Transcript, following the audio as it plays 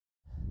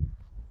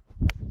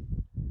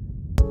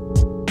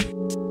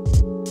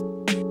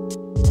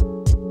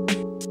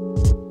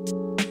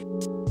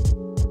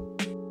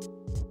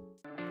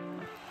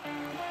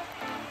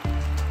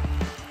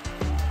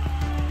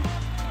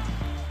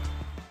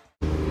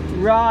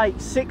Right,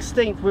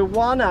 16th, we're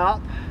one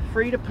up,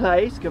 3 to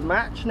play. It's a good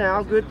match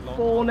now. Good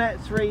 4 net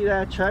 3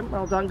 there, Trent.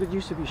 Well done, good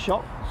use of your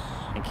shots.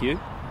 Thank you.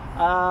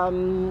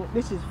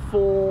 This is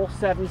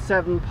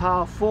 477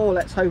 par 4.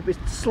 Let's hope it's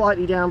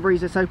slightly down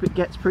breeze. Let's hope it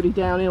gets pretty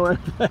downhill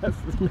over there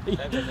for me.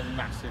 That was a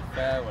massive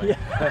fairway.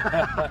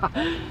 Yeah.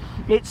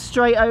 It's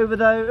straight over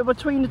though,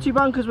 between the 2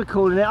 bunkers we're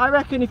calling it. I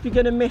reckon if you're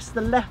going to miss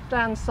the left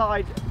hand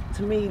side,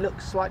 to me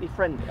looks slightly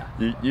friendlier.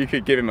 You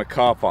could give him a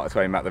car park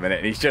to aim at the minute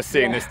and he's just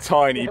seeing this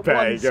tiny bay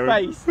one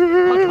going... space.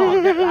 I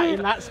can't get that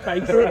in that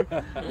space.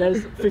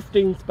 There's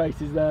 15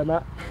 spaces there,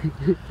 Matt.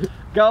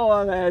 Go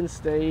on then,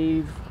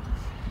 Steve.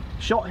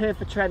 Shot here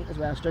for Trent as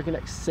well, stroking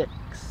next 6.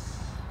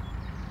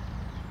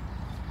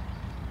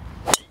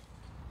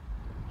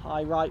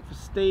 High right for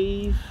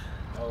Steve.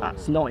 Oh.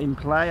 That's not in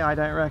play, I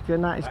don't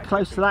reckon. That is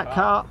close to that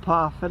cart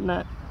path, isn't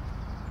it?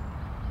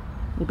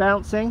 You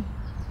bouncing?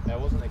 There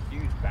wasn't a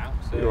huge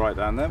bounce. You're right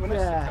down there, wasn't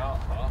it?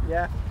 Yeah.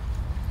 Yeah.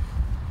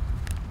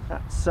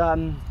 That's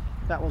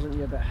that wasn't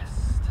your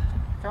best.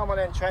 Come on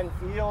then, Trent.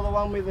 You're the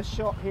one with the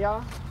shot here.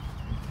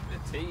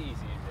 The tee's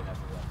using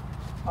everywhere.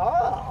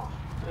 Oh,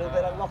 a little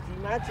bit of Lockie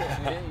magic.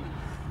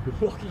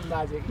 Lockie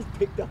magic. He's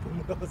picked up on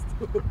what I was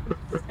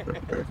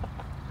doing.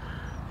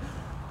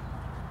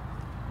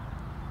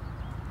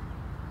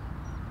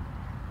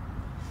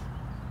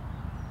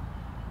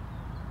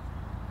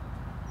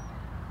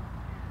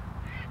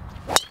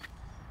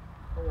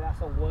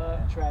 That's a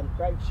work, Trent.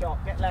 Great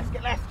shot. Get left,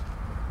 get left.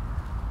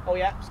 Oh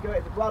yeah,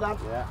 skirted. Well done.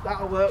 Yeah.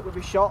 That'll work with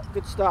your shot.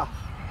 Good stuff.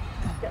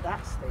 Get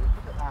that, Steve.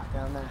 Look at that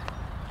down there.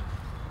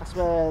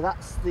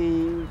 That's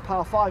the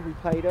par 5 we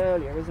played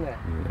earlier, isn't it?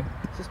 Yeah.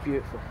 It's just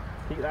beautiful.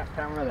 Keep that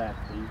camera there,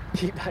 Steve.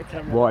 Keep that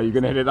camera. Why, are you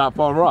going to hit it that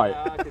far right?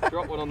 I could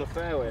drop one on the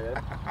fairway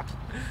then.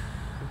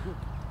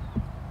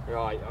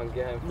 Right, I'm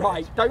getting...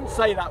 Right, don't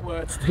say that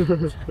word, Steve.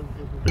 Ooh,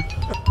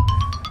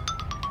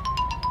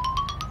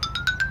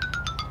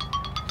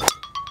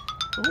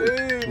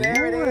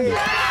 there it is.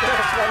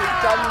 First one,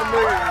 he's done the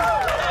move.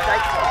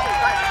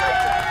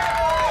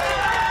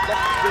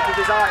 Left with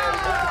his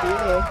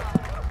iron.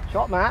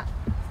 Shot, Matt.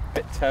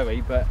 Bit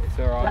toey, but it's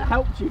alright. That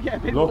helped you get a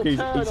bit more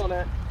turn on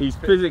it. He's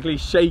physically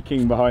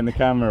shaking behind the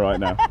camera right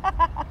now.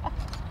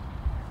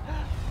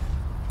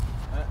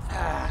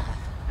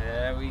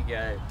 There we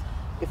go.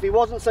 If he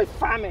wasn't so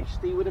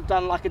famished, he would have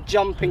done like a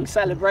jumping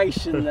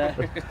celebration there.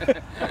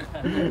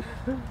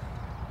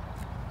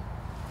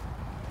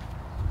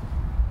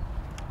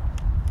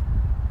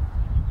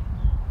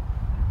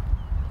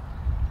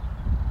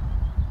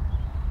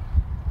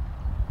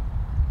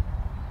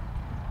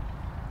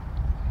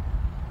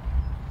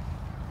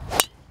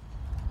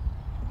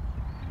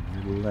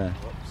 There.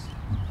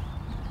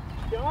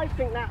 Yeah, I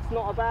think that's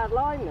not a bad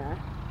line there.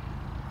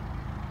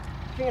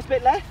 You think it's a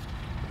bit left?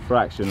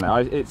 Fraction there.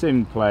 It's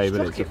in play,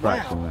 but it's a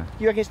fraction there.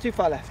 You reckon it's too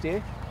far left, do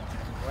you?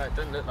 Well, it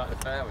doesn't look like the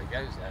fairway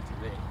goes there to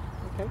me.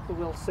 Okay, well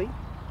we'll see.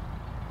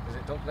 Does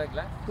it dog leg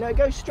left? No, it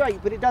goes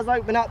straight, but it does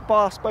open up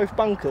past both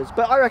bunkers.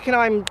 But I reckon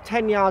I'm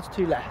 10 yards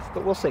too left,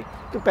 but we'll see.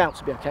 Good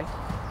bounce will be okay.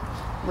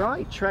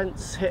 Right,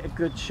 Trent's hit a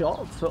good shot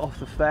off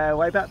the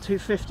fairway, about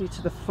 250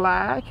 to the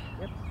flag.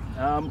 Yep.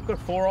 Got a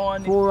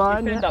 4-iron.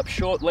 4-iron, if you end up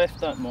short left,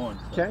 don't mind.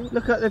 So. Okay,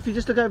 look at, if you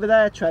just look over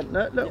there, Trent,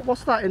 look, yeah.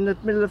 What's that in the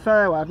middle of the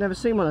fairway? I've never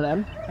seen one of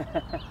them.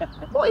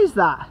 What is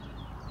that?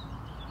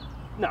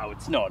 No,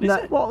 it's not, is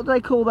it? What do they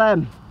call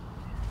them?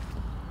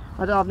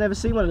 I've never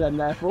seen one of them,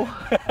 therefore.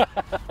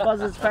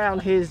 Buzzard's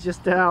found his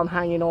just down,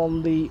 hanging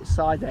on the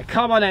side there.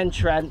 Come on then,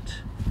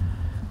 Trent.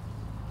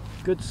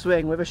 Good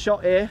swing with a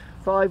shot here.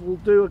 5 will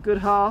do a good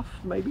half,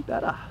 maybe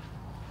better.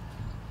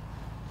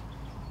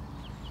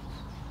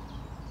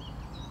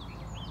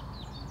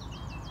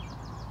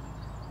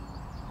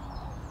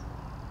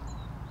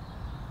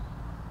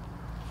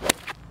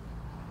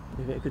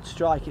 Give it a good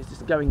strike, it's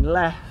just going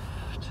left.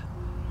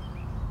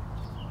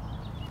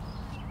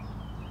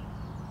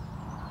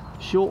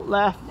 Short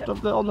left,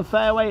 yep. On the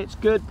fairway, it's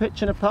good.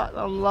 Pitch and a putt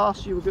on the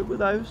last, you were good with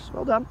those.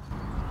 Well done.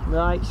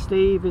 Right,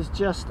 Steve is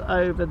just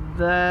over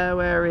there.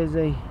 Where is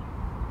he?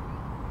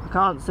 I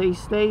can't see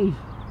Steve.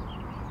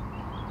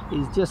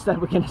 He's just there.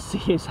 We're going to see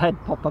his head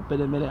pop up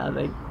in a minute, I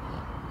think.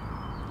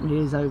 He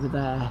is over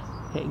there,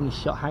 hitting his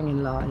shot,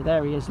 hanging line.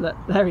 There he is, look,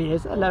 there he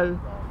is. Hello.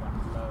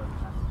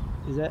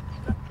 Is it?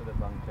 Left of the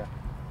bunker.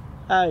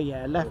 Oh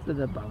yeah, left of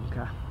the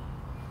bunker.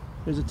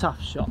 It was a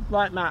tough shot.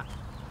 Right, Matt.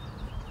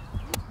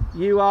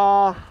 You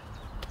are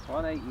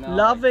 189.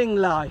 Loving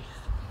life.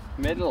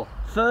 Middle.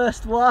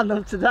 First one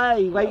of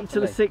today. Wait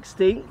till the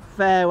 16th.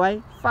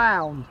 Fairway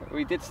found.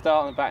 We did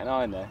start on the back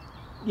 9 there.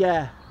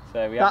 Yeah.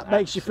 So we that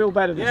makes you feel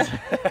better.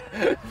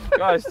 Yeah.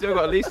 Guys, still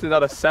got at least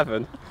another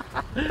 7.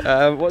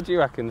 What do you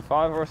reckon?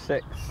 5 or a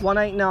 6?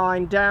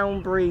 189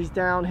 down breeze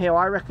downhill.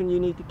 I reckon you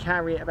need to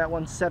carry it about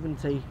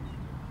 170.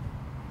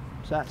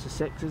 So that's a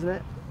 6, isn't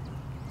it?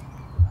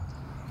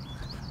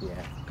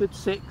 Yeah. Good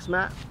 6,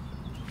 Matt.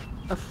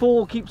 A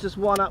 4 keeps us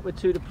 1 up with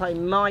 2 to play.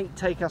 Might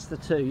take us to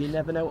 2. You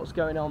never know what's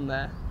going on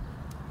there.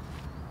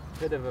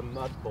 Bit of a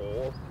mud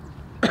ball.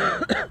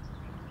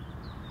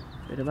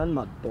 Bit of a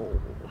mud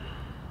ball.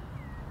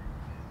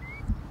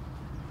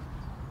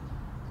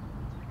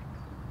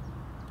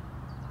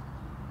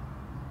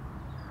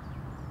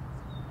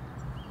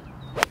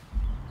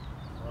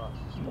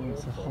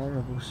 That's a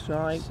horrible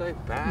strike. So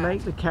bad.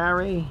 Make the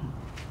carry.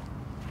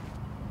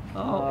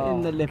 Oh,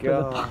 in the lip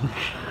of the punk.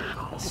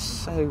 That's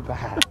so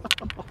bad.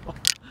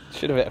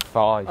 Should have hit a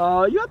 5.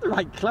 Oh, you had the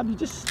right club, you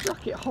just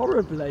struck it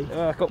horribly.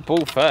 I got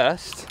ball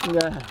first.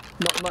 Yeah,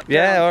 not much.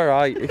 Yeah,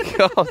 alright.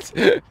 God,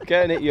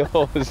 go and hit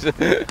yours.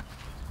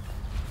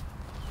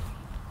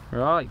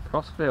 Right,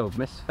 Crossfield,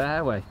 missed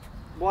fairway.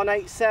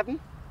 187.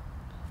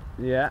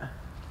 Yeah.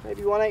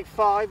 Maybe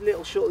 185,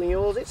 little shorter than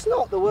yours. It's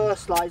not the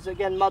worst slides,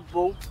 again, mud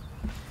ball.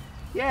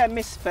 Yeah,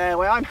 missed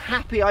fairway. I'm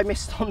happy I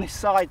missed on this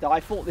side though. I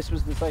thought this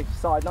was the safer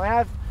side.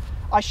 And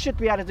I should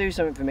be able to do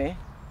something from here,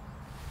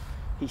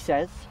 he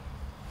says.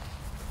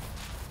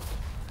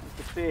 That's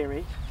the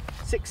theory.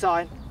 6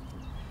 iron.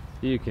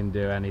 You can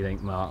do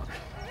anything, Mark.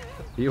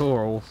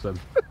 You're awesome.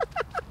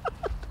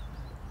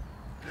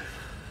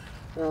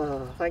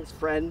 Oh, thanks,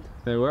 friend.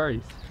 No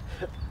worries.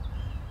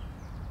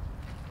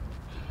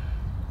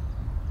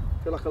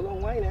 Feel like a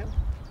long way now.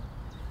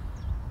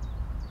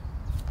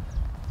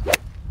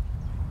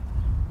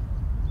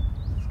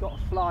 It's got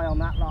a fly on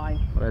that line.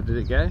 Where did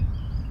it go?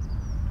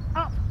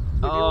 Up!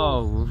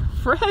 Oh,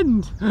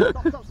 friend!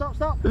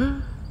 Stop.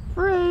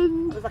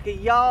 Friend! I was like a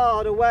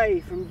yard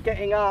away from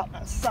getting up.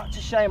 That's such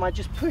a shame. I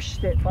just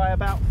pushed it by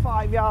about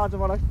 5 yards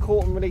and when I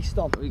caught and released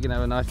on. We can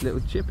have a nice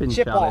little chipping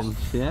Chip challenge.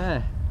 off.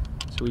 Yeah.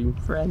 Between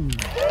friends.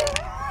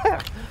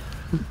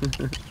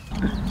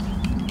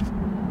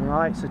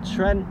 Right, so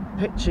Trent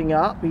pitching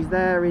up. He's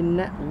there in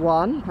net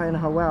 1, playing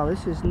how well.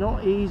 This is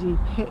not easy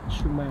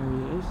pitch from where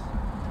he is.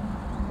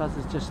 Buzz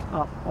is just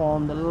up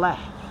on the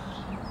left.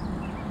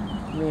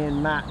 Me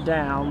and Matt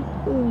down,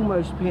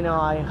 almost pin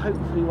eye.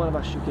 Hopefully one of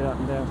us should get up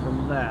and down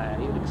from there.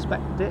 You'd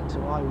expect it,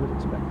 or I would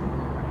expect it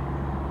anyway.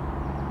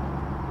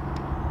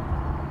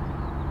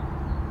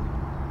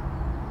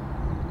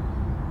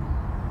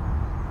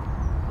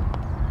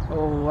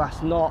 Oh,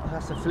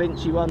 that's a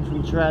flinchy one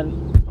from Trent.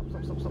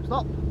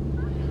 Stop.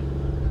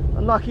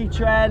 Unlucky,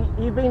 Trent.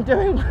 You've been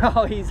doing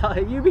well.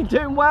 You've been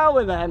doing well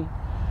with them.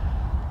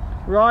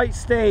 Right,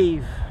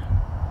 Steve.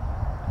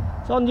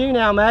 It's on you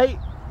now, mate.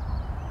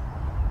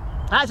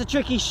 That's a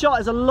tricky shot.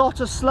 There's a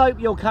lot of slope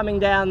you're coming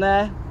down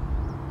there.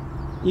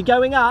 You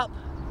going up?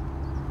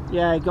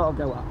 Yeah, you got to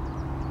go up.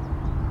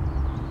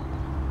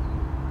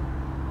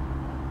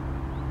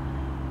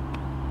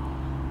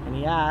 And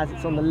he has.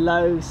 It's on the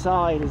low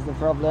side is the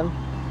problem.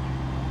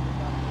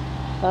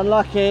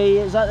 Unlucky.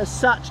 It's like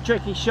such a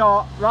tricky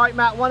shot. Right,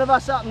 Matt, one of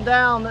us up and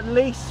down at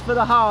least for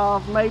the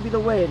half, maybe the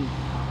win. You've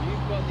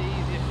got the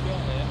easiest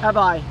shot here. Have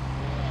I?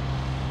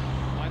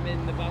 Yeah. I'm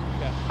in the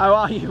bunker. Oh,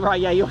 are you? Right,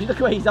 yeah, look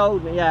where he's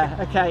holding me. Yeah,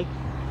 okay.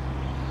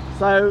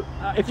 So,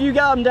 if you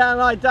get them down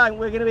and I don't,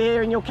 we're going to be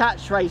hearing your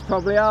catchphrase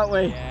probably, aren't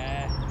we?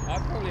 Yeah,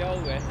 I'll probably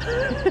hold it.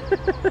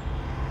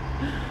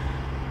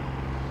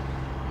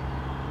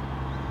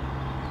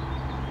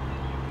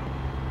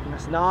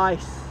 That's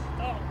nice.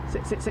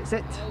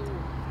 Sit.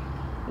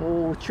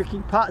 Oh,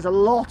 tricky putt. There's a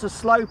lot of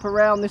slope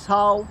around this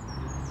hole.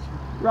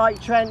 Right,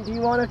 Trent, do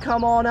you want to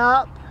come on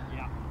up?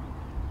 Yeah.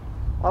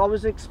 I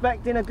was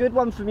expecting a good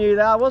one from you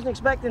there. I wasn't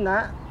expecting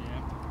that.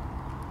 Yeah.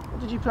 What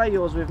did you play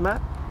yours with,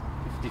 Matt?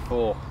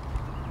 54.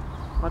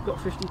 I've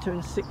got 52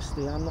 and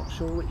 60. I'm not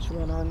sure which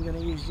one I'm going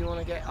to use. Do you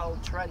want to get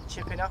old Trent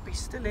chipping up? He's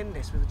still in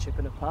this with a chip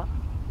and a putt.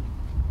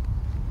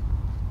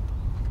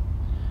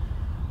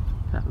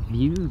 That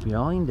view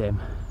behind him.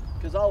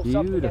 Because old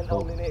something ain't Beautiful.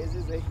 holding his,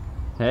 is he?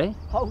 Hey?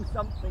 Old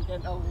something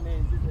ain't holding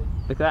his, is he?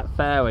 Look at that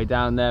fairway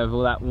down there with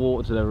all that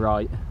water to the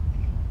right.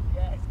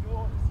 Yeah, it's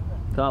gorgeous,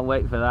 isn't it? Can't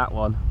wait for that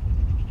one.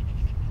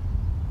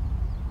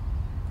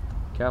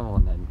 Come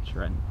on then,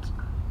 Trent.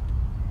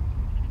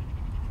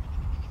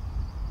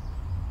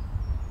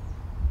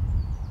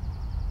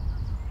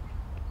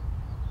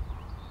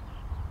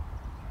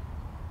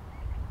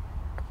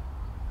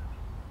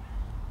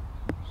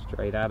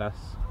 Straight at us.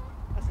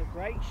 That's a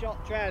great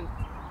shot, Trent.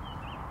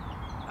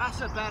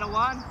 That's a better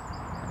one.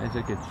 It's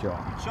a good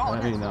shot. Good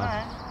shot, Very next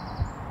nice.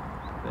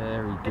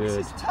 Very man. good.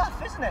 This is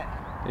tough, isn't it?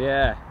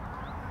 Yeah.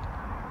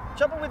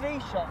 Trouble with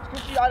these shots,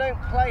 because I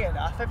don't play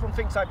enough. Everyone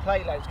thinks I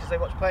play loads because they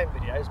watch playing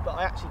videos, but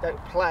I actually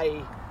don't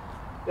play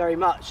very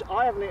much.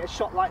 I haven't hit a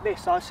shot like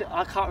this. I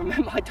can't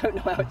remember. I don't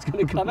know how it's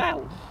going to come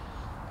out.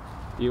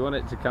 You want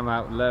it to come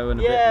out low and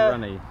a Yeah. bit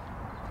runny.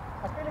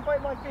 I feel if I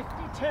hit my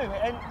 52,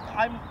 and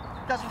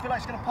it doesn't feel like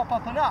it's going to pop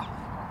up enough.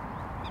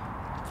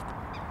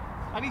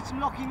 I need some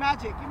lucky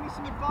magic. Give me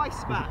some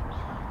advice, Matt.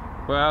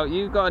 Well,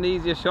 you've got an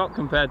easier shot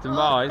compared to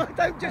mine.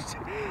 Don't just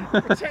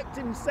protect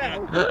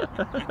himself.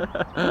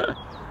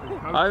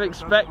 I'm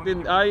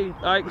expecting.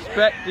 I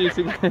expect you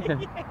to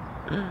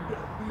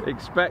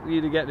expect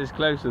you to get this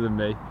closer than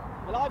me.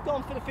 Well, I've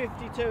gone for the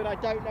 52, and I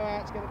don't know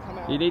how it's going to come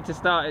out. You need to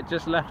start it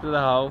just left of the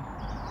hole.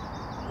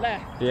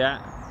 Left.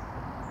 Yeah.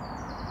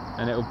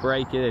 And it'll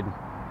break in.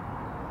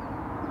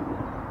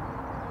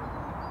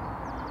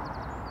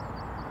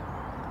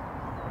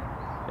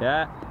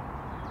 Yeah.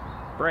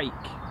 Break.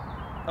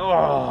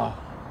 Oh.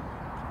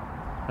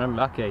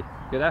 Unlucky.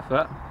 Good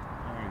effort.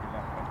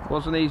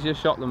 Wasn't easier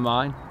shot than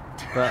mine,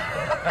 but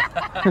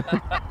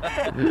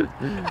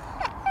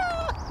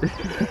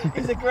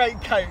He's a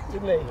great coach,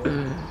 isn't he?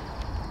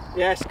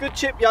 Yes, good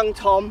chip, young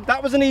Tom.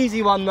 That was an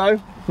easy one, though.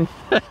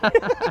 That's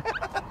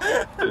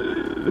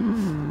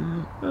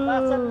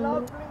a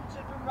lovely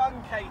chip and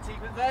run, Katie,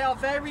 but they are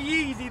very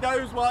easy,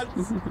 those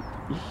ones.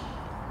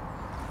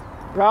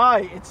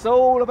 Right, it's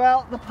all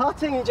about the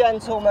putting,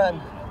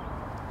 gentlemen.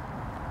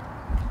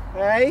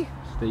 Hey?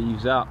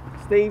 Steve's up.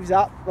 Steve's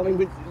up. I mean,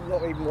 it's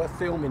not even worth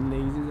filming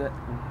these, is it?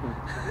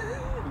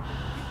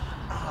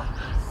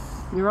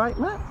 You right,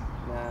 Matt?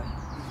 Nah.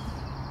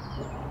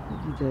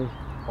 What did you do?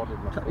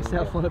 Cut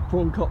yourself on a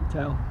prawn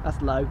cocktail.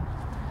 That's low.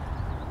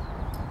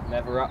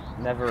 Never up,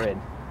 never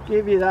in.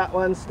 Give you that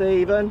one,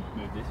 Stephen.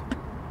 Yeah, just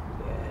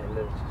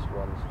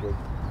one's good.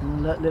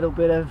 Little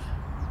bit of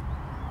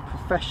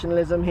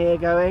professionalism here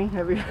going.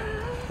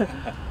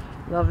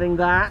 Loving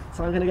that.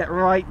 So I'm going to get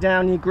right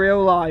down your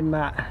grill line,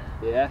 Matt.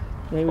 Yeah.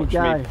 Here we Watch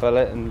go. me pull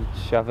it and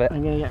shove it.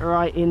 I'm going to get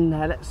right in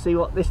there. Let's see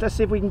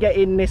if we can get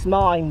in this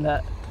mine.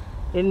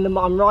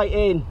 I'm right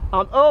in.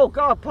 Oh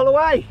God, pull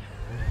away.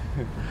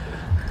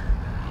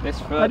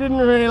 I didn't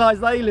realise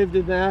they lived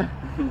in there.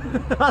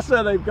 That's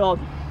where they've gone.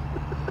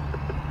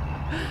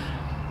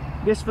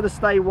 This for the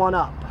stay one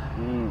up.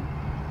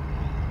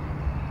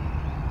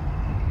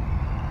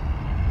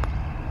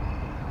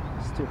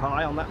 It's too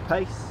high on that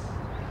pace.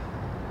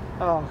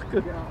 Oh,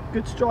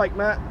 good strike,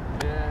 Matt.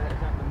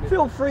 Yeah,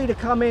 Feel free to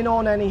come in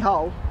on any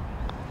hole.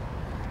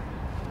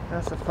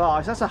 That's a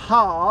 5. So that's a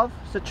halve.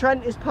 So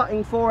Trent is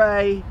putting for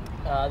a.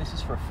 This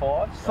is for a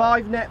 5.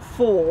 5 net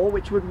 4,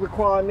 which would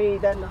require me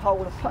then to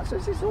hold a putt. So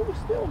this is all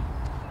still.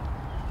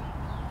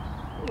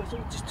 Oh, it's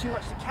all just too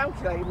much to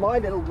calculate. My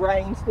little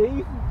brain,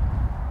 Steve.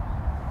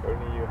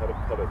 Only you had a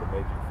putter that made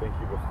you think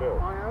you were Phil.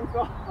 I am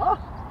Phil. Oh,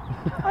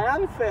 I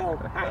am Phil.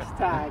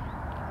 Hashtag.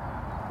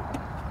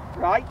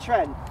 Right,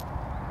 Trent.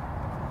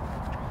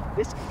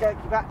 This could get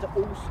you back to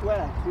all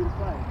square to the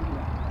play, couldn't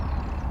it?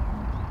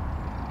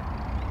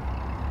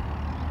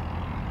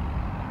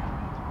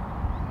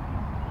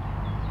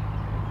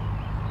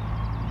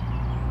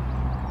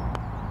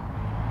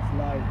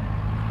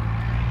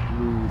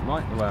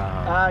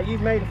 Wow.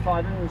 You've made a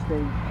 5, haven't you,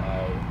 Steve?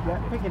 Yeah,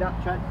 pick it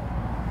up, Trent.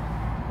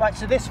 Right,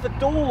 so this for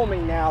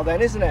Dormy now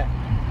then, isn't it?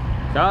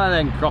 Go on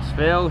then,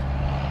 Crossfield.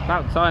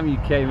 About time you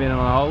came in on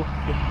a hole.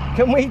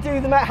 Can we do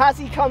the match? Has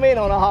he come in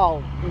on a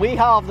hole? We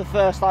halved the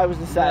first, I was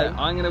the same.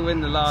 Yeah, I'm going to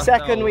win the last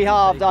Second hole we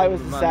halved, I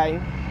was the money.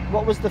 same.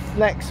 What was the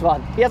next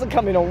one? He hasn't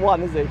come in on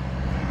one, has he?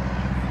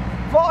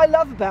 What I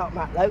love about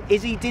Matt though,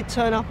 is he did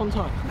turn up on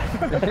time.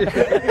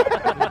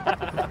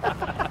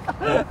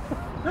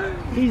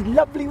 He's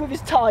lovely with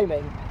his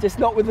timing, just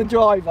not with the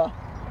driver.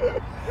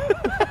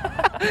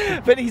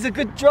 But he's a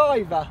good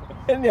driver,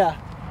 isn't ya?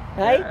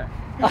 Hey? Yeah.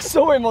 I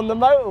saw him on the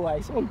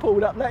motorway, someone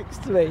pulled up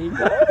next to me.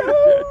 We're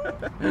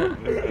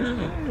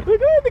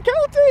going to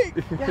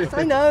Celtic! Yes,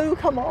 I know,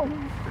 come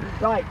on.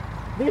 Right,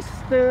 this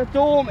the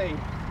Dormy.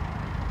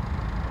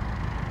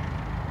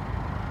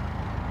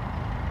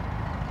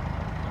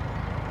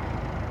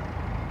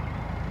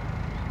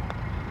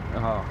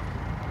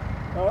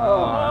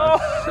 Oh,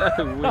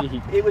 so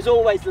weak. It was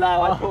always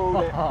low, I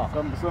pulled it.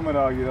 Some would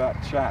argue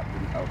that chat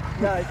didn't help.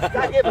 No,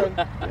 that given.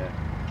 Yeah.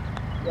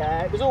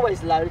 Yeah, it was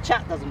always low. The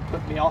chat doesn't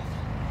put me off.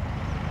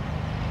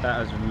 That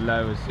was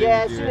low as soon Yeah,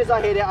 as as you soon as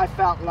I hit it, I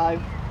felt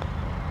low.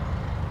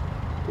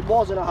 It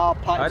wasn't a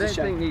hard putt. I It's a don't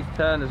shame. think these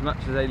turn as much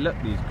as they look,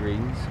 these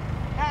greens,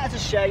 That's a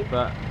shame.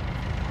 but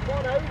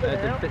One over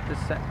they're now. a bit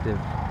deceptive.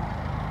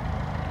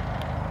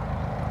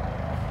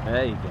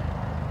 There you go.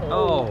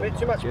 Oh, a bit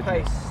too much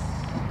pace.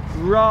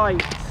 Right,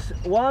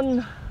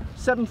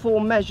 174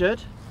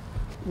 measured,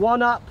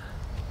 1 up.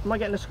 Am I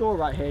getting the score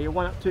right here? You're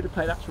 1 up, 2 to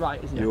play. That's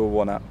right, isn't it? You're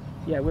 1 up.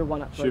 Yeah, we're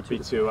 1 up. Should be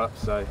 2 up,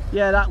 so.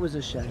 Yeah, that was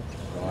a shame.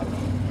 Right.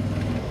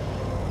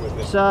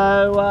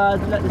 So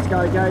let this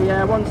guy go.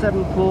 Yeah,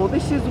 174.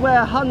 This is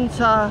where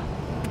Hunter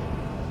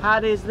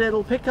had his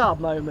little Picard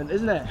moment,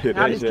 isn't it? It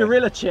Had is, his yeah.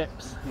 gorilla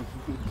chips.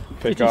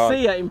 Did you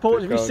see it in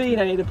Portugal? Have you seen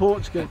any of the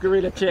Portugal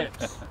gorilla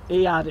chips?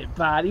 He had it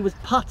bad. He was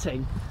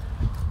putting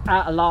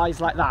out of lies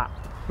like that.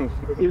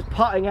 He was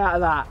putting out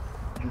of that.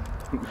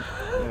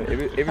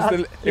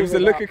 It was the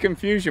look of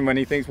confusion when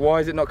he thinks, why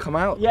has it not come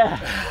out? Yeah.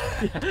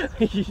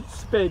 He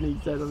spin, he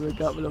said on a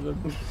couple of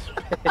them.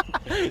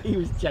 He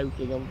was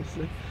joking,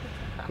 obviously.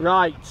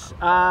 Right.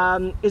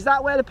 Is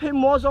that where the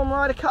pin was on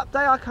Ryder Cup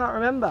Day? I can't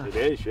remember. It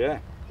is, yeah.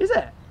 Is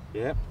it?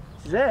 Yeah.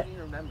 This is it? You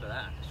remember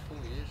that? It's 4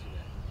 years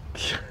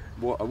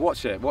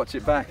ago. Watch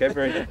it back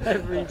every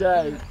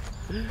day.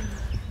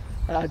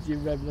 How do you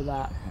remember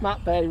that?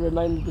 Matt Bailey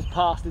remembers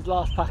past his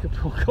last pack of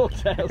prawn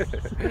cocktails.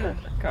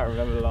 Can't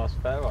remember the last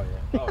farewell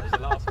yet. Oh, it was the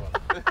last one.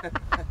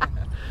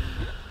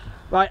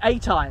 Right,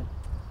 8 iron.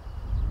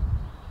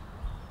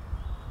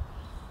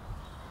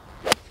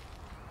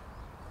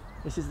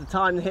 This is the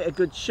time to hit a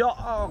good shot.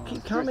 Oh,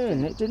 keep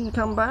coming. It didn't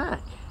come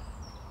back.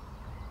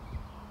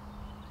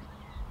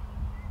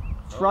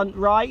 Front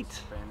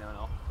right.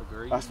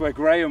 That's where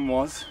Graham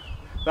was.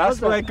 Was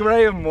That's where it?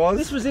 Graham was.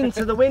 This was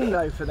into the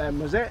window for them,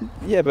 was it?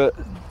 Yeah, but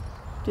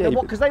Yeah,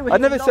 what? Because they were. I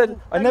never said.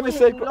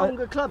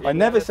 Longer clubs. I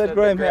never said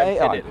Graham hit 8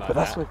 iron, like but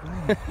that's that. what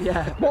Graham.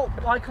 Yeah. What?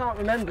 I can't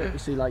remember it. You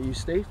see, like you,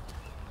 Steve.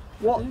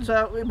 What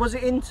was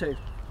it into?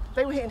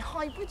 They were hitting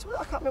hybrids.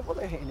 I can't remember what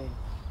they were hitting in.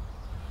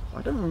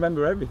 I don't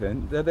remember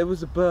everything. There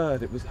was a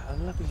bird. It was a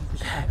lovely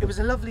day. It was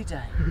a lovely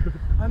day.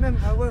 I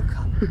remember I woke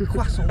up,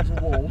 croissants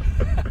a wall.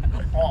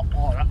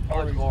 That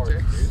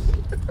orange juice.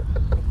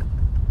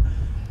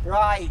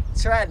 Right,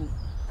 Trent.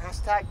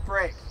 Hashtag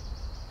brick.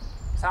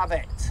 Let's have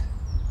it.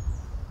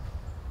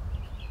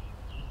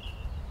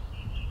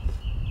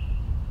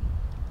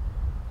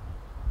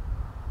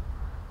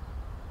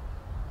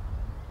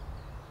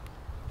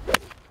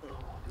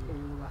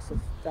 Ooh, that's the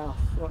stuff.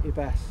 Not your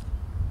best.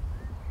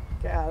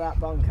 Get out of that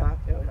bunker.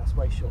 Oh, that's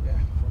way short, yeah.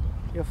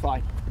 You're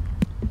fine.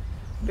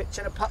 Pitch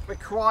and a putt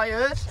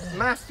required.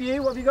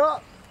 Matthew, what have you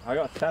got? I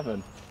got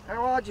 7. How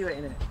hard are you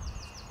hitting it?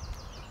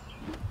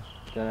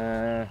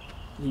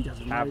 He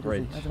doesn't know,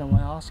 Average. does he? I don't know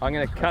why I asked. I'm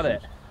going to cut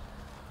it.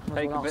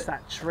 Take a bit.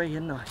 That tree,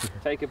 isn't I?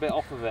 Take a bit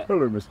off of it.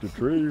 Hello, Mr.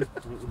 Tree.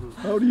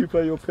 How do you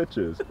play your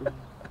pitches? So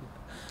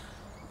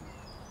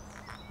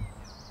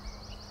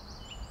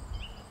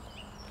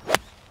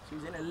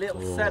he's in a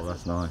little 7.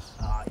 That's nice.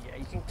 Ah, yeah,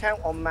 you can count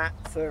on Matt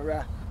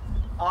for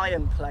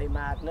iron play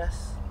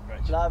madness.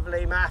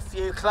 Lovely,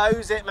 Matthew.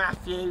 Close it,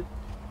 Matthew.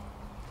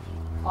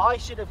 I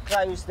should have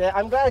closed it.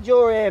 I'm glad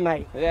you're here,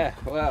 mate. Yeah,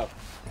 well,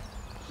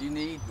 you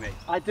need me.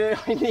 I do.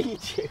 I need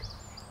you.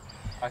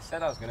 I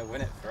said I was going to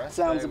win it for us.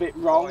 Sounds so a bit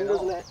wrong, why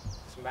doesn't not? it?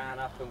 Just man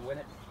up and win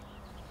it.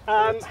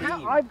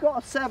 I've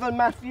got a 7,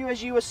 Matthew,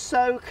 as you were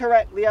so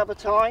correct the other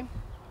time.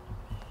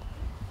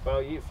 Well,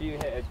 if you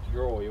hit a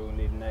draw, you'll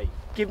need an 8.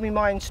 Give me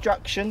my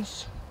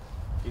instructions.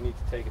 You need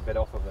to take a bit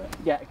off of it.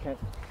 Yeah, okay.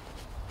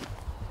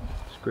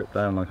 Just grip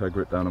down like I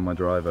grip down on my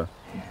driver.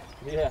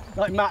 Yeah.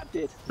 Like Matt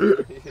did. You're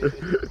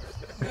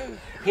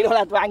not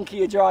allowed to anchor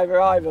your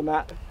driver either,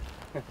 Matt.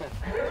 I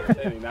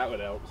don't think that would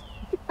help.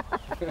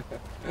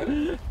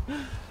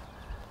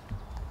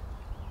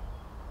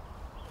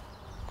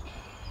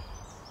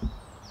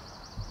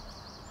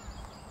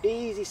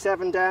 Easy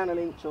 7 down, an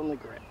inch on the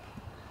grip.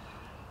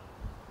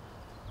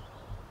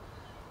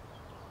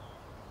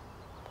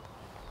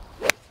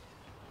 That's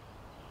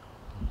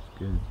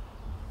good.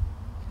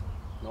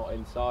 Not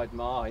inside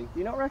mine.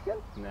 You not reckon?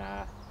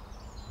 Nah.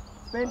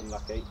 Spin?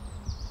 Unlucky.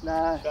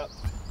 Nah. Shut.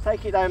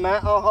 Take it though,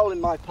 Matt. I'll hold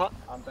in my putt.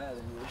 I'm better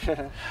than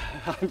you.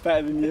 I'm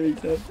better than you, he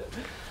said.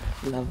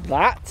 Love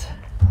that.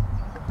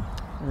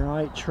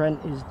 Right,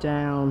 Trent is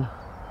down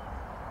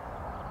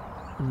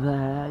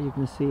there. You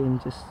can see him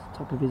just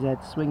top of his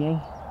head swinging.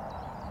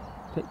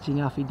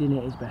 Pitching up, he didn't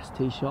hit his best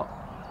tee shot.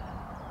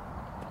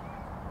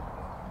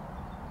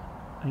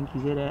 I think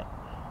he's hit it.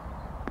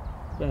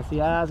 Yes, he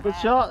has. Good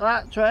shot,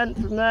 that, Trent,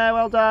 from there.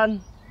 Well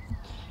done.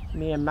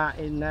 Me and Matt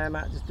in there.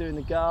 Matt just doing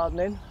the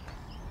gardening.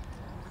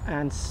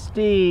 And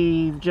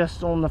Steve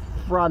just on the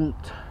front.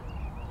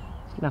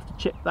 He's gonna have to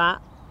chip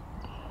that.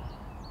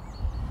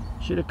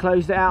 Should have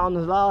closed it out on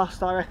the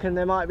last. I reckon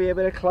there might be a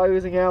bit of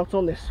closing out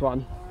on this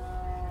one.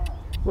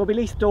 Will be at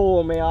least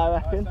stormy, I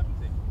reckon.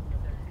 17.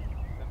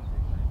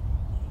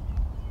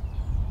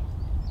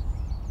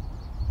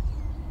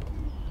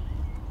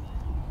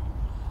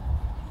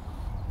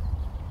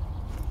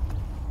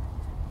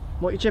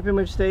 What are you chipping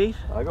with, Steve?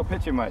 I got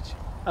pitching wedge.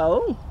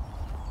 Oh,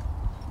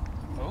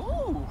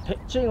 Ooh.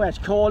 pitching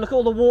wedge. Cool. Look at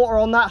all the water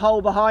on that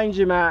hole behind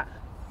you, Matt.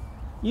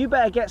 You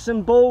better get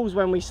some balls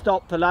when we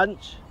stop for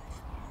lunch.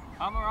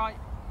 I'm alright.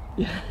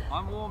 Yeah.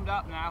 I'm warmed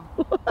up now.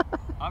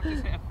 I've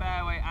just hit a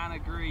fairway and a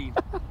green.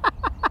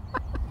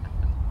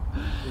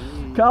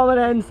 Come on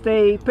then,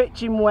 Steve.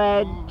 Pitching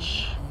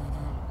wedge.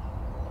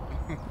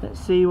 Let's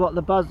see what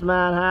the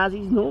Buzzman has.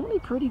 He's normally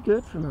pretty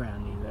good from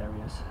around these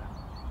areas.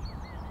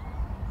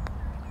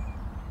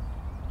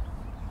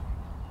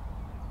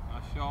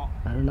 Nice shot.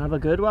 And another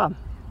good one.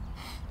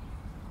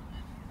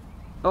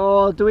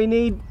 Oh, do we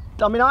need...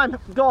 I mean,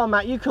 go on,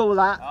 Matt, you call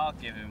that. I'll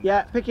give him.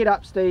 Yeah, pick it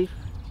up, Steve.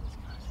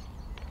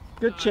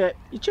 Good chip.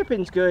 Your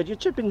chipping's good. Your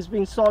chipping's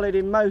been solid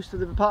in most of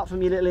the... Apart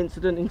from your little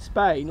incident in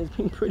Spain, it's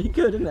been pretty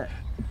good, isn't it?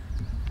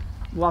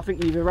 Well, I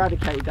think you've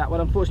eradicated that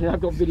one. Unfortunately,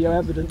 I've got video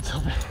evidence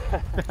of it.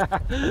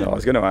 No, I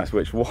was going to ask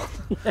which one.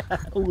 Yeah,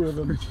 all of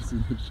them.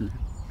 The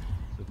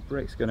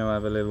brick's going to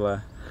have a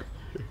little...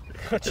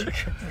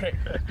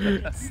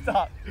 It's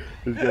stuck.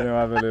 He's going to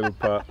have a little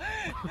putt.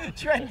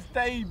 Trent's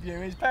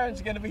debut, his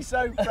parents are going to be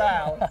so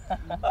proud.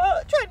 Trent,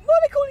 why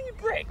are they calling you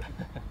Brick?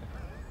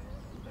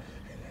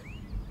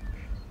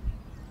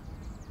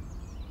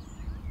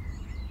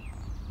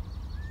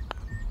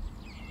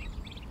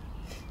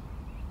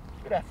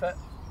 Good effort.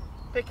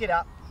 Pick it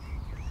up.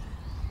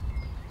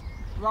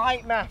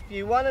 Right,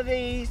 Matthew, one of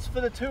these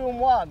for the 2 and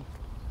 1.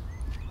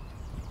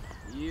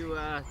 You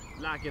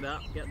lag it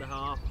up, get the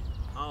half.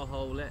 I'll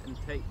hold it and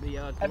take the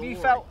Have you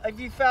felt a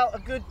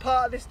good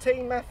part of this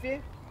team,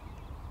 Matthew?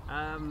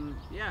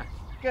 Yeah.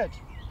 Good.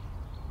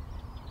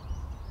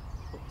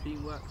 That's what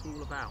teamwork's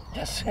all about.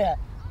 That's it.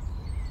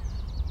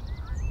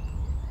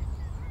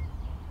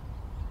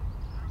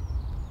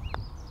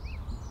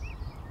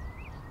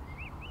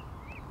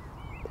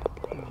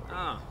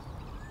 Ah.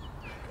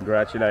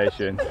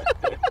 Congratulations.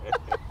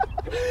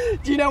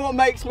 Do you know what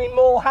makes me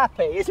more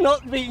happy? It's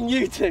not beating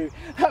you two.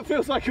 That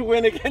feels like a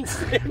win against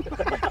him.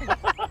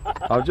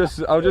 I'll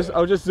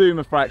just zoom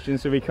a fraction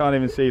so we can't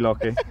even see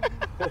Lockie.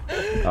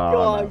 Go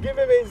on, give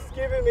him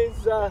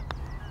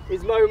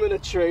his moment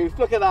of truth.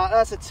 Look at that,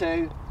 that's a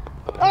 2.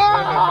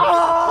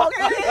 Oh,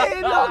 get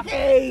in,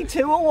 Lockie!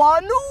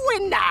 2-1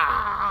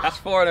 winner! That's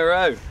 4 in a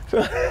row.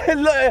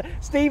 Look,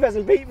 Steve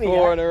hasn't beat me 4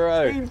 yet. in a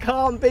row. Steve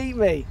can't beat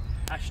me.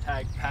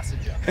 Hashtag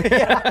passenger.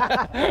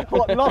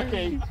 What,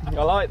 Lockie?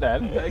 I like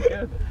them. They're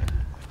good.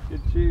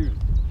 Good tune.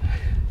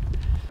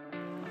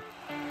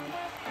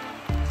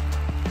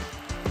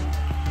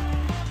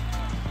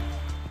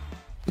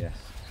 Yes.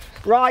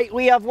 Right,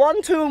 we have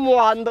 1, 2 and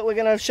 1, but we're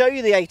going to show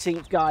you the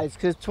 18th, guys,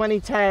 because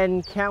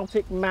 2010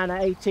 Celtic Manor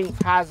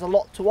 18th has a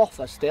lot to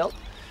offer still.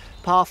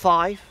 Par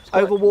 5,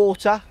 over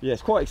water. Yeah,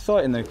 it's quite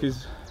exciting though,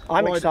 because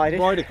I'm excited.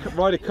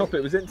 Ryder Cup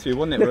it was into,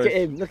 wasn't it? Look at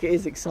him, look at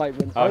his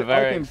excitement. I'm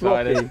very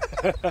excited.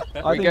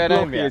 I think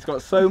Blocky has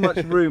got so much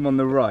room on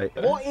the right.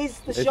 What is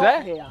the Is shot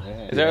there?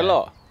 here? Is there a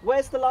lot?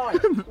 Where's the line?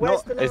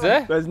 Where's the line? Is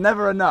there? There's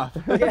never enough.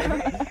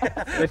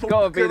 It's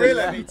got to be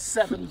Gorilla needs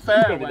 7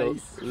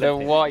 fairways. the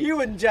white.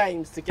 You and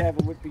James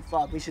together would be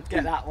fun. We should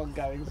get that one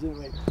going, shouldn't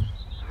we?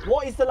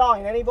 What is the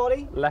line?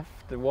 Anybody? Left,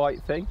 the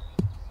white thing.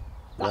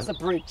 That's a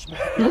bridge, man.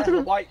 That's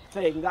a white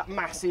thing. That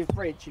massive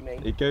bridge, you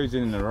mean? It goes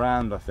in and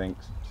around, I think.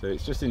 So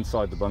it's just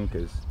inside the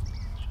bunkers.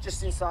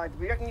 Just inside.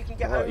 Do you reckon you can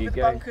get Right, over you the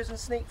go. bunkers and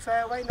sneak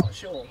fairway? Not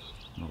sure.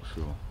 Not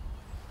sure.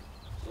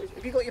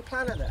 Have you got your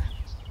planner there?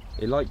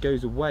 It like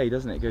goes away,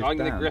 doesn't it? It goes I'm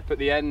going to down. grip at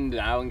the end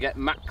now and get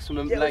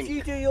maximum Yeah, length. if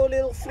you do your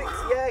little flicks,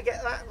 yeah,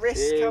 get that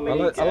wrist Here coming.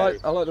 we I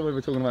like the way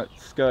we're talking about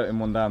skirting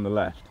one down the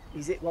left.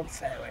 He's hit one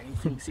fairway. He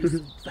thinks he's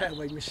a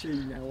fairway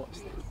machine now. Watch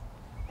this.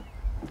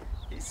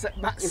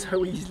 Matt's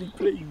so easily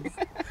pleased.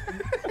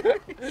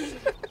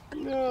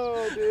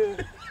 No, dear.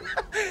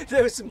 If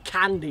there was some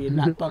candy in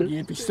that buggy,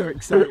 he'd be so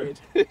excited.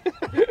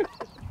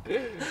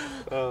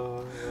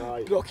 Oh,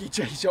 right. Blocky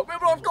chase shot.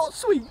 Remember, I've got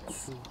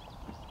sweets.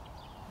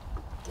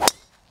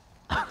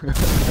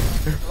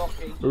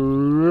 Blocky.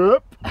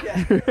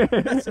 Yeah,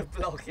 that's a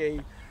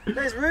blocky.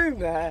 There's room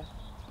there.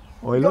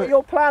 Oh, You got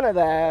your planner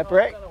there,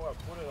 Brick.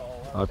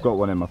 I've got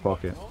one in my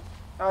pocket.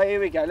 Oh, here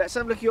we go. Let's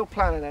have a look at your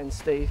planner then,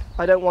 Steve.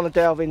 I don't want to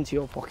delve into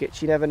your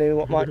pockets. You never knew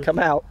what might come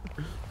out.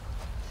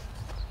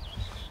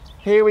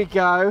 Here we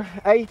go.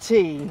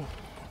 18.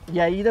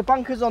 Yeah, the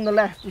bunker's on the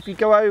left. If you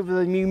go over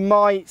them, you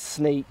might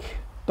sneak,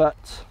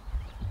 but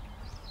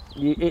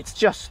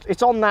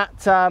it's on that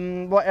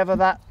whatever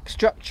that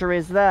structure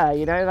is there.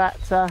 You know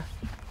that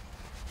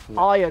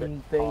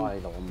iron thing.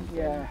 Pylon thing.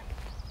 Yeah.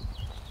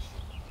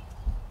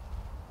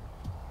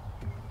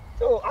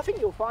 Oh, I think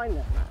you'll find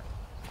that, Matt.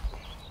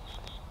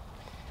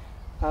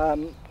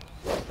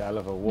 Hell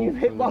of a walk. You've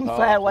hit from the one park,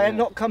 fairway yeah. and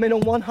not come in on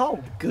one hole.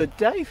 Good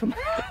day for me.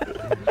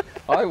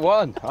 I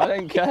won. I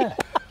don't care.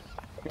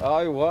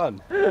 I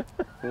won.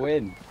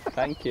 Win.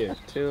 Thank you.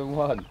 2 and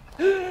 1.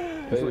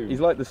 He's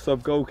like the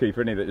sub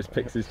goalkeeper, isn't he, that just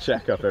picks his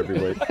check up every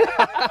week.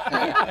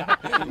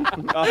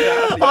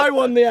 I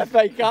won the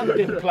FA Cup,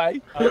 didn't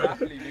play, I'd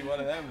happily be one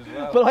of them as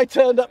well. but I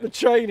turned up the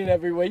training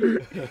every week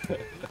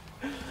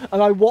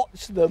and I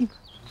watched them.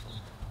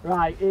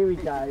 Right, here we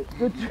go.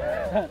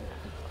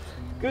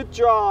 Good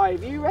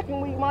drive. You reckon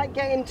we might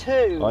get in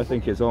 2? I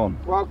think it's on.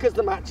 Well, because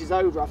the match is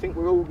over, I think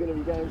we're all going to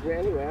be going for it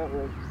anyway, aren't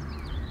we?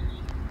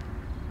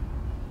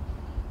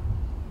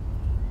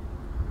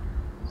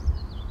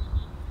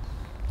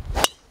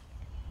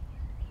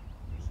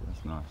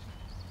 That's nice.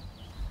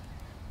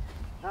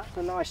 That's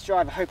a nice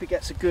drive. I hope it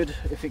gets a good,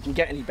 if it can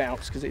get any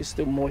bounce, because it is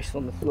still moist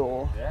on the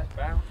floor. Yeah,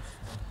 bounce.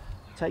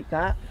 Take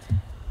that.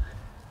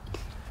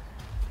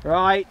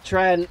 Right,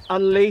 Trent,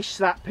 unleash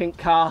that pink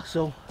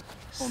castle.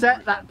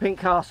 Set that pink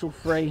castle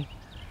free.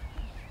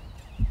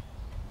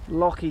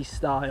 Lockie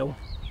style.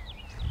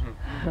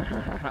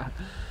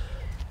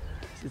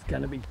 This is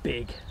going to be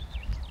big.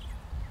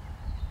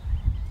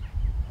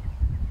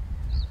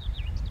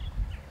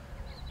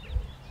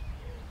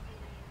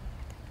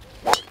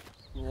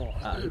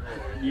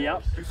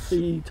 Yep,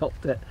 he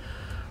topped it.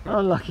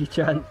 Unlucky,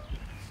 Trent.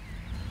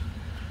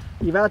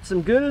 You've had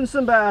some good and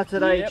some bad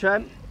today, Yep.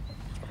 Trent.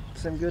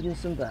 Some good and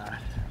some bad.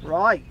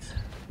 Right,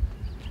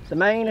 the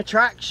main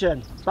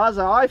attraction.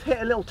 Buzzer, I've hit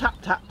a little tap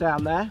tap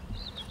down there.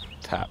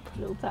 Tap.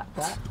 Little tap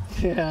tap.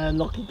 Yeah, and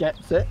Lockie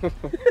gets it.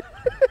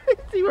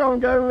 See where I'm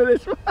going with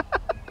this one?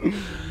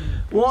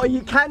 What are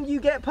you? Can you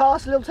get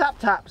past little tap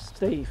taps,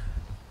 Steve?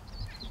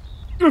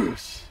 Do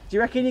you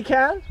reckon you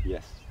can?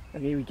 Yes. Oh,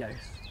 here he goes.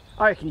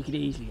 I reckon you could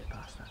easily get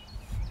past that.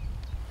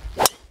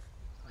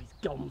 Oh, he's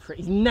gone for it.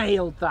 He's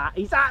nailed that.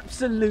 He's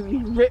absolutely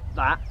ripped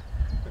that.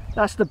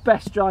 That's the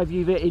best drive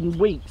you've hit in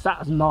weeks. That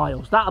was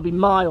miles. That'll be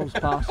miles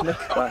past me.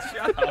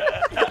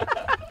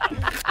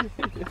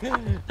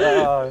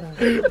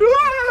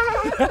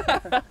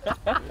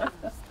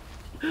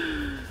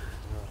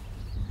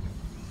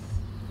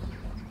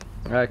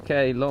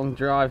 Okay, long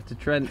drive to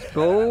Trent's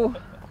ball.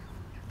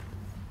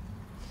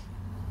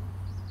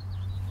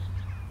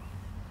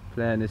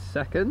 playing his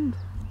second.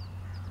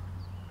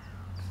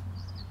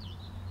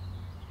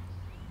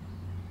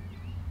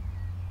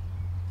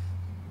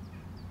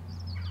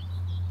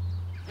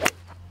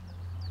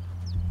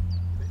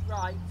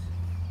 Right.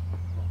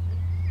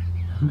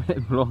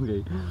 Bit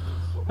bloggy.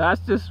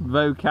 That's just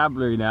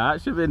vocabulary now.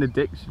 That should be in a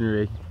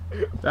dictionary.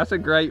 That's a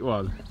great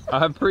one.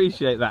 I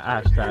appreciate that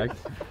hashtag.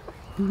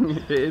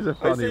 It is a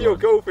funny I see one. your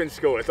golfing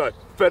score. It's like,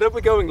 fed up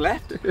with going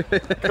left?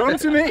 Come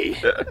to me.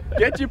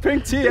 Get your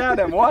pink tee out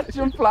and watch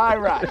them fly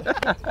right.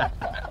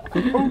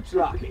 Hoops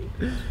lucky.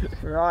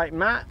 Right,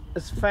 Matt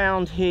has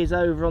found his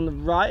over on the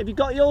right. Have you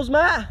got yours,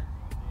 Matt?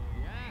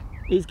 Yeah.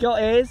 He's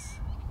got his.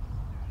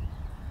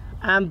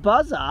 And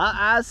Buzzer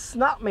has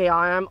snuck me.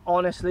 I am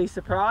honestly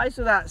surprised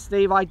with that,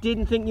 Steve. I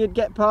didn't think you'd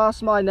get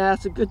past mine there.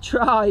 It's a good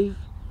drive.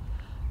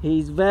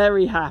 He's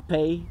very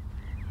happy.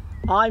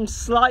 I'm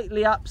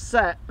slightly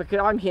upset because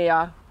I'm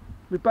here.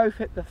 We both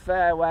hit the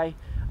fairway.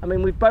 I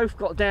mean, we've both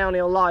got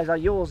downhill lies.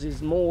 Yours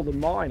is more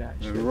than mine,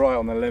 actually. They're right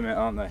on the limit,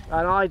 aren't they?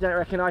 And I don't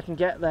reckon I can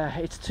get there.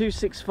 It's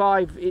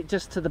 265,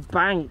 just to the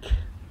bank.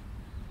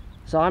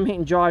 So I'm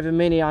hitting driver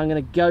mini. I'm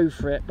going to go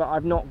for it, but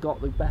I've not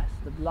got the best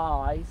of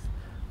lies.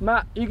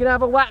 Matt, you can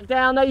have a whack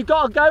down there. You've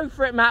got to go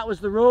for it, Matt, was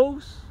the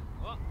rules.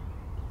 What?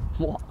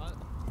 What?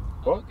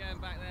 I'm not going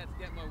back there to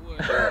get my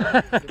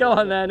wood. Go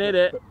on then, hit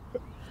it.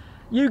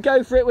 You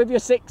go for it with your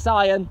 6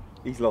 iron.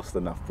 He's lost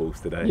enough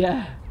balls today.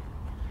 Yeah.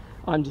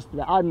 I'm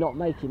not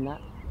making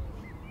that.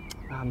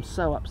 I'm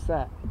so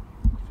upset. I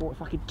thought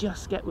if I could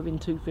just get within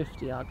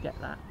 250, I'd get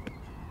that.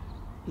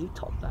 Is he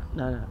topped that?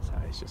 No, no. So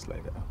he's just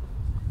laid it up.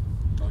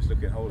 Nice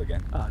looking hole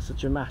again. Oh, it's a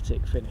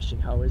dramatic finishing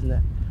hole, isn't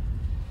it?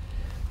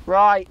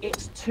 Right,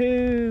 it's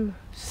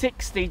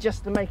 260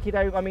 just to make it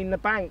over. I mean, the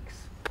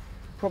bank's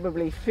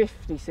probably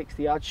 50,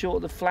 60 yards short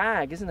of the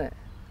flag, isn't it?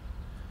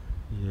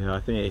 Yeah, I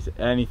think it's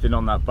anything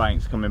on that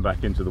bank's coming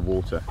back into the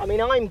water. I mean,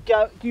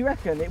 do you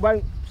reckon it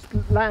won't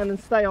land and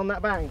stay on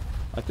that bank?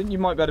 I think you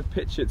might be able to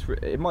pitch it through.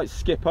 It might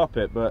skip up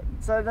it, but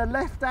So the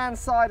left-hand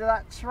side of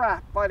that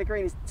trap by the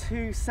green is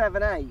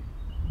 278.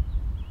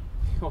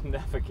 you'll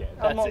never get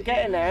I'm not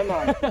getting there, am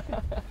I?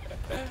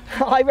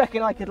 I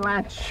reckon I could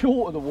land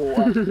short of the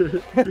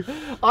water.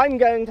 I'm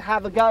going to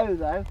have a go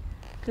though,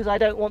 because I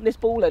don't want this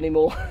ball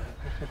anymore.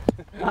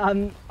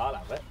 I'll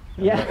have it.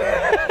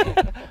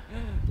 Yeah.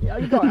 Yeah,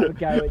 you've got to have a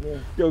go, haven't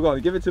you? Go on,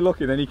 give it to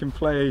Lockie, then he can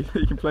play.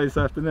 He can play this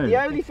afternoon. The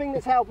only thing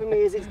that's helping me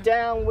is it's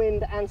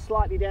downwind and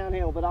slightly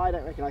downhill, but I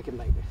don't reckon I can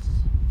make this.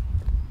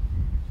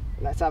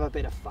 Let's have a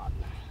bit of fun.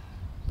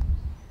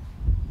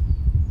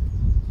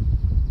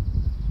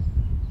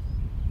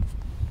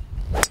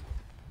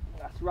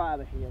 That's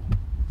rather heel.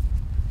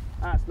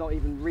 That's not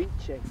even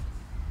reaching.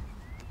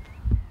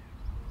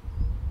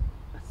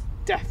 That's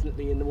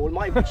definitely in the wall. It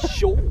might be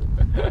short.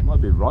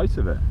 Might be right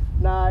of it.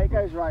 No, it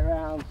goes right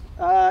round.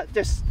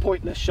 Just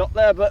pointless shot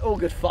there, but all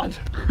good fun.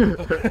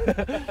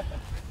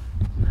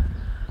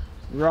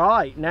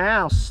 Right,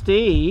 now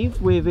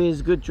Steve with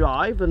his good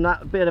drive and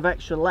that bit of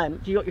extra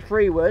length. You got your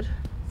 3 wood.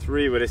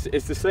 3 wood.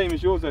 It's the same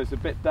as yours though. It's a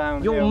bit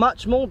downhill. You're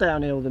much more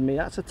downhill than me.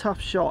 That's a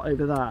tough shot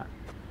over that.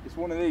 It's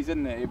one of these,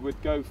 isn't it? It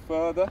would go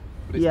further,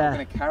 but it's Yeah. not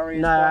going to carry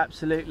as No, far.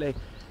 absolutely.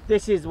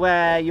 This is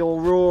where your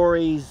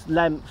Rory's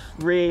length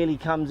really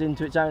comes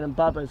into its own, and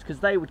Bubba's, because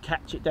they would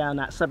catch it down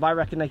that. So I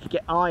reckon they could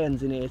get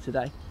irons in here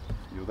today.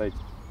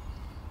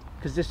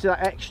 Because this is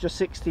that extra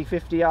 60,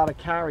 50 yard of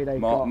carry they've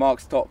got.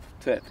 Mark's top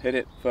tip, hit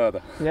it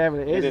further. Yeah,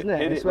 well, it is, isn't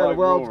it? It's where the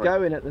world's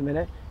going at the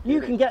minute.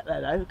 You can get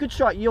there though. Good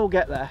strike, you'll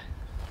get there.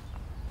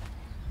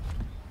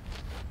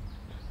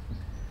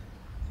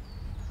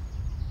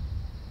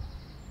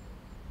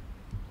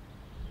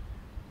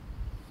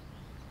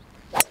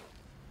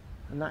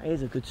 And that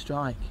is a good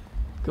strike.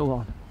 Go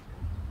on.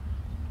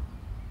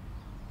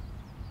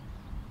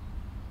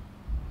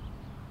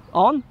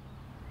 On?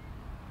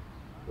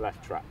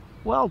 Left trap.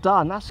 Well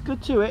done. That's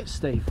good to hit,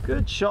 Steve.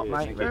 Good shot, Yeah, mate.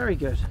 thank you. Very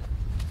good.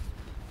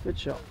 Good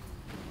shot.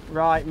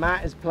 Right,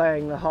 Matt is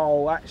playing the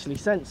hole actually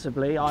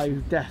sensibly. I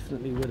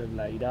definitely would have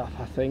laid up.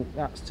 I think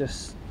that's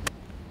just...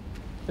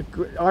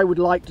 I would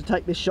like to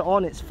take this shot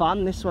on. It's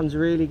fun. This one's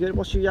really good.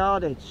 What's your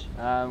yardage?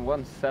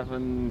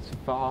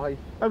 175.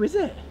 Oh, is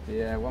it?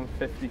 Yeah,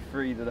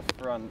 153 to the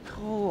front.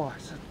 Oh,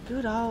 it's a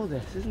good hole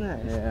this, isn't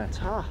it? It's Yeah.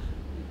 tough.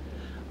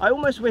 I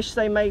almost wish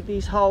they made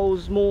these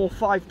holes more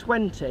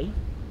 520.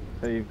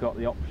 So you've got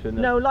the option.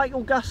 No, like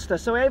Augusta,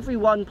 so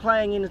everyone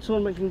playing in the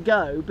tournament can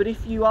go, but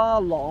if you are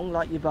long,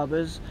 like your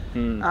Bubbers,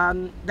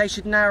 they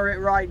should narrow it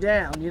right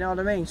down, you know what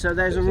I mean? So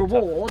there's It's a a tough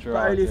reward, but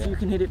drive, only if yeah. you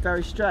can hit it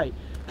very straight.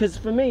 Because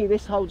for me,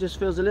 this hole just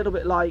feels a little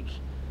bit like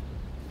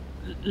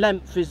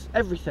length is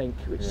everything,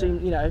 which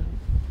seems, you know,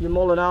 your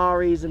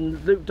Molinaris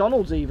and Luke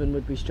Donalds even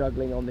would be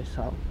struggling on this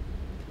hole.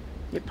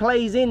 It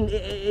plays in,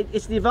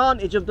 it's the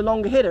advantage of the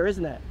longer hitter,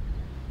 isn't it?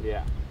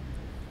 Yeah.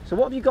 So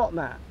what have you got,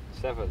 Matt?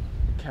 7.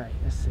 Okay,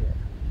 let's see it.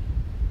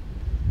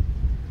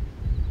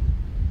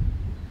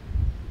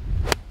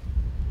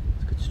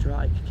 It's a good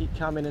strike. Keep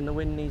coming, and the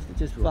wind needs to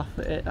just fluff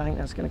at it. I think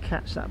that's going to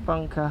catch that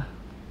bunker.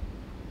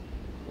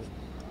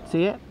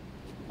 See it?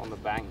 On the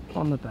bank.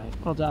 On the bank.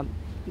 Well done.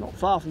 not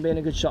far from being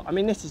a good shot. I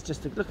mean, this is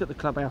just a look at the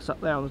clubhouse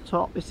up there on the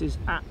top. This is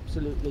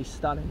absolutely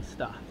stunning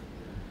stuff.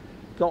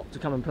 Got to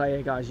come and play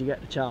here, guys. You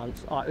get the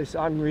chance.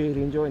 I'm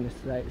really enjoying this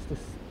today. It's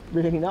just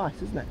really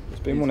nice, isn't it? It's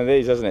been one of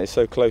these, hasn't it? It's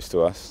so close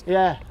to us.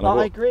 Yeah,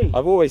 I agree.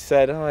 I've always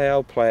said, oh yeah,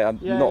 I'll play it. I'm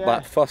not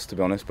that fussed, to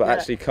be honest, but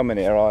actually coming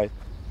here,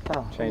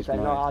 changed my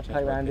mind. I'd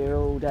play around here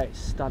all day. It's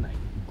stunning.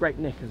 Great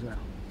nick as well.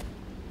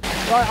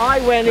 Right, I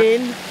went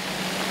in.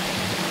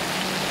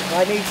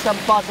 I need some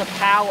buzzer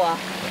power.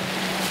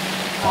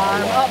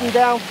 Up and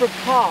down for a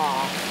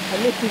par,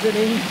 and this isn't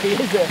easy,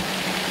 is it?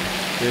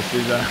 This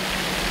is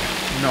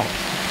not.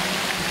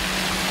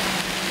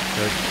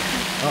 So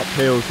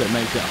uphill, so it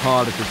makes it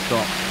harder to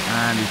stop,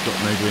 and he's got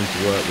no green to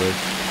work with.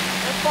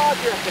 How far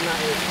do you reckon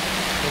that is?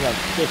 About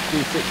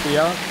 50, 60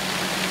 yards.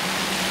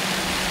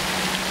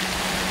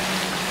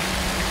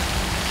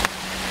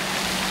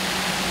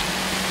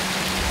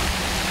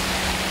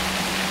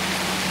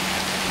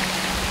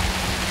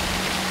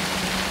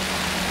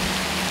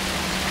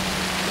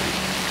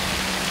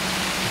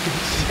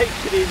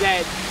 Shaking his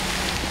head.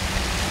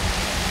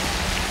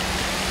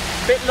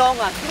 Bit long,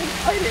 I think.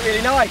 Played it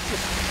really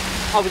nice.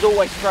 I was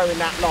always throwing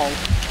that long.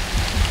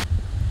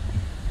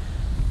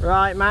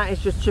 Right, Matt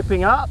is just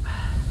chipping up.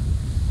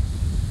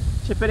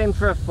 Chipping in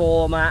for a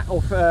 4, Matt,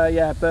 or for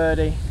yeah,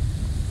 birdie.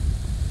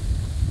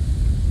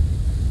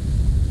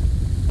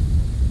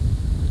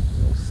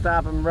 Little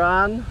stab and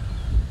run.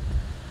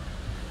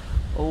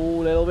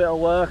 Oh, a little bit of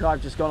work.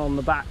 I've just gone on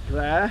the back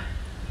there.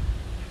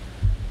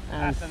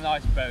 And that's a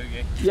nice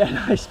bogey. Yeah,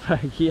 nice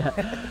bogey,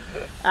 yeah.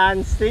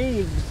 And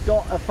Steve's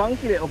got a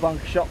funky little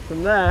bunker shot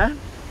from there.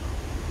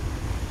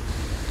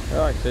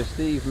 Right, so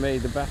Steve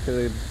made the back of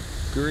the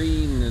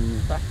green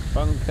and back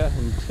bunker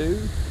and 2.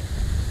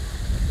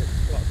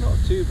 Not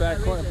too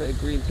bad, quite a bit of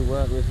green to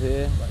work with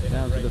here,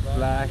 down to the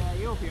flag. Yeah,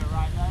 you'll be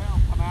alright there,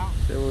 it'll come out.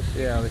 So we'll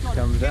see how this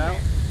comes out.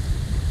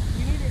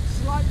 You need it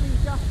slightly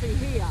dusty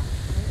here.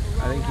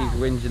 I think he's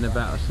whinging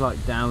about a slight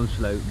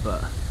downslope,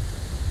 but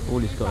all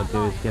he's got to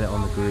do is get it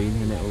on the green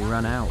and it will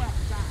run out.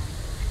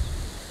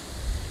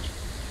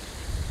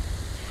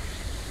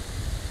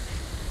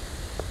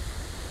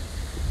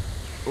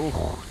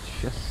 Oh,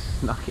 just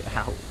snuck it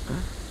out.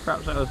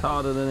 Perhaps that was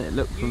harder than it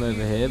looked from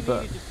over here,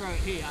 but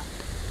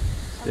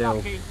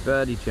still,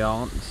 birdie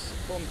chance.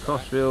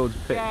 Crossfield's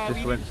pitch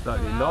just went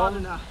slightly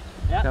long,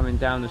 coming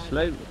down the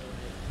slope.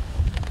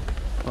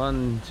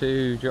 1,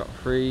 2, drop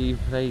 3,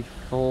 play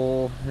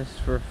 4, this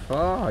for a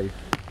 5.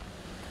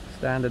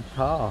 Standard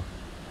par.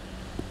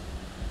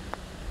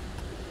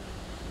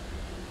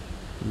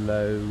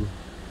 Low.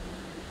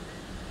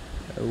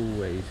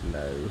 Always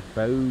low.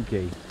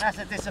 Bogey. That's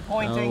a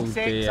disappointing Oh 6.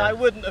 dear. I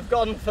wouldn't have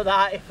gone for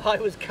that if I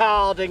was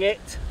carding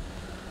it.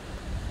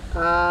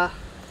 But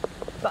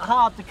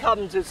hard to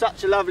come to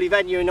such a lovely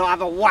venue and not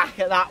have a whack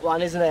at that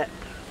one, isn't it?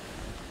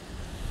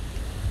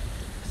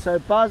 So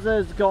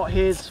Buzzer's got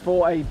his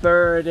for a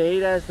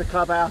birdie. There's the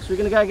clubhouse. We're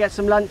going to go get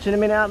some lunch in a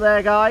minute out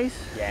there, guys.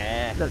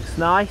 Yeah. Looks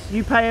nice.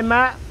 You paying,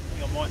 Matt? I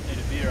think I might need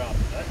a beer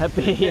after that. A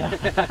beer.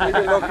 Look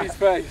at Lockie's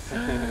face.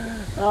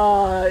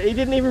 Oh, he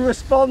didn't even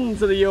respond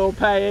to the "you're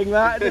paying,"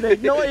 Matt, did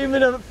he? Not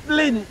even a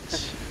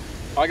flinch.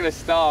 I'm going to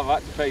starve. I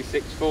had to pay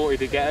 $6.40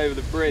 to get over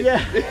the bridge.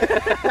 Yeah.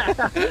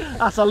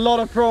 That's a lot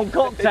of prawn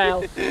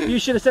cocktail. You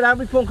should have said, how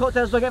many prawn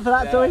cocktails do I get for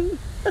that, Doing?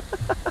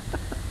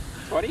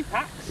 20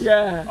 packs?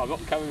 Yeah. I'm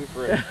not coming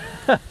for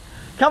it.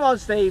 Come on,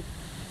 Steve.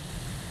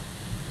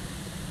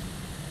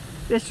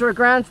 This for a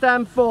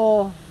Grandstand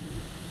 4.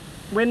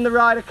 Win the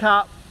Ryder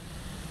Cup.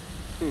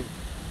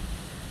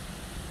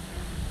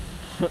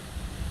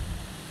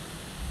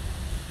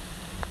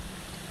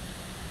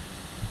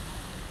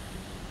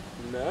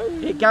 No.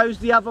 It goes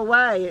the other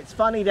way. It's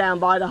funny down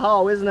by the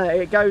hole, isn't it?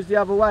 It goes the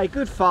other way.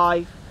 Good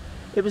 5.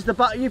 It was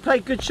you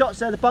played good shots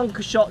there. The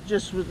bunker shot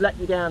just was let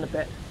you down a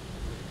bit.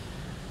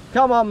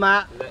 Come on,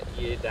 Matt. Let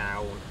you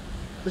down.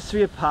 Let's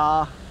be a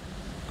par.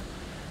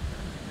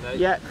 No.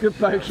 Yeah, good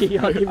bogey.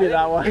 I'll give you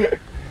that one.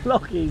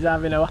 Lockie's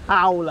having a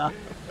howler.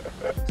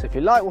 So if you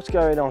like what's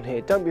going on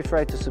here, don't be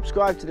afraid to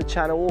subscribe to the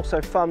channel.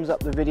 Also thumbs up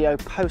the video,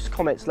 post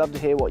comments. Love to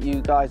hear what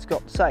you guys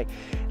got to say.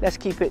 Let's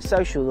keep it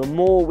social. The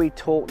more we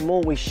talk, the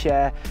more we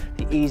share,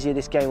 the easier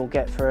this game will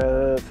get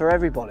for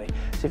everybody.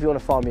 So if you want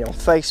to find me on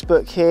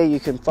Facebook here, you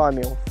can find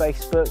me on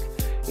Facebook.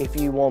 If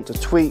you want to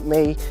tweet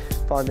me,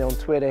 find me on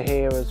Twitter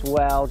here as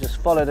well. Just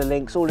follow the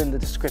links, all in the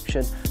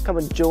description. Come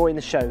and join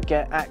the show.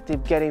 Get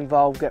active, get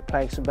involved, get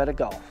playing some better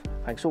golf.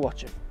 Thanks for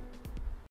watching.